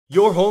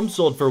Your home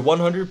sold for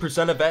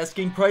 100% of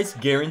asking price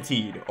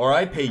guaranteed, or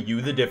I pay you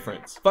the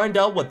difference. Find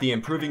out what the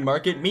improving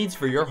market means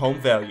for your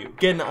home value.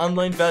 Get an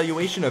online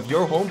valuation of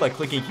your home by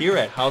clicking here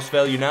at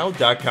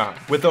housevaluenow.com.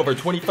 With over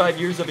 25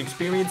 years of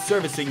experience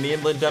servicing the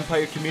Inland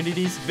Empire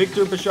communities,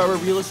 Victor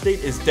Bishara Real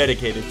Estate is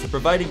dedicated to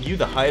providing you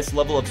the highest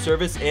level of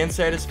service and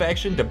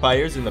satisfaction to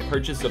buyers in the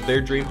purchase of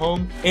their dream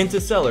home and to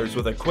sellers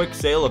with a quick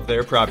sale of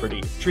their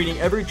property, treating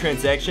every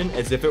transaction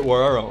as if it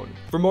were our own.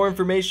 For more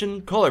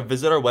information, call or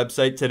visit our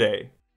website today.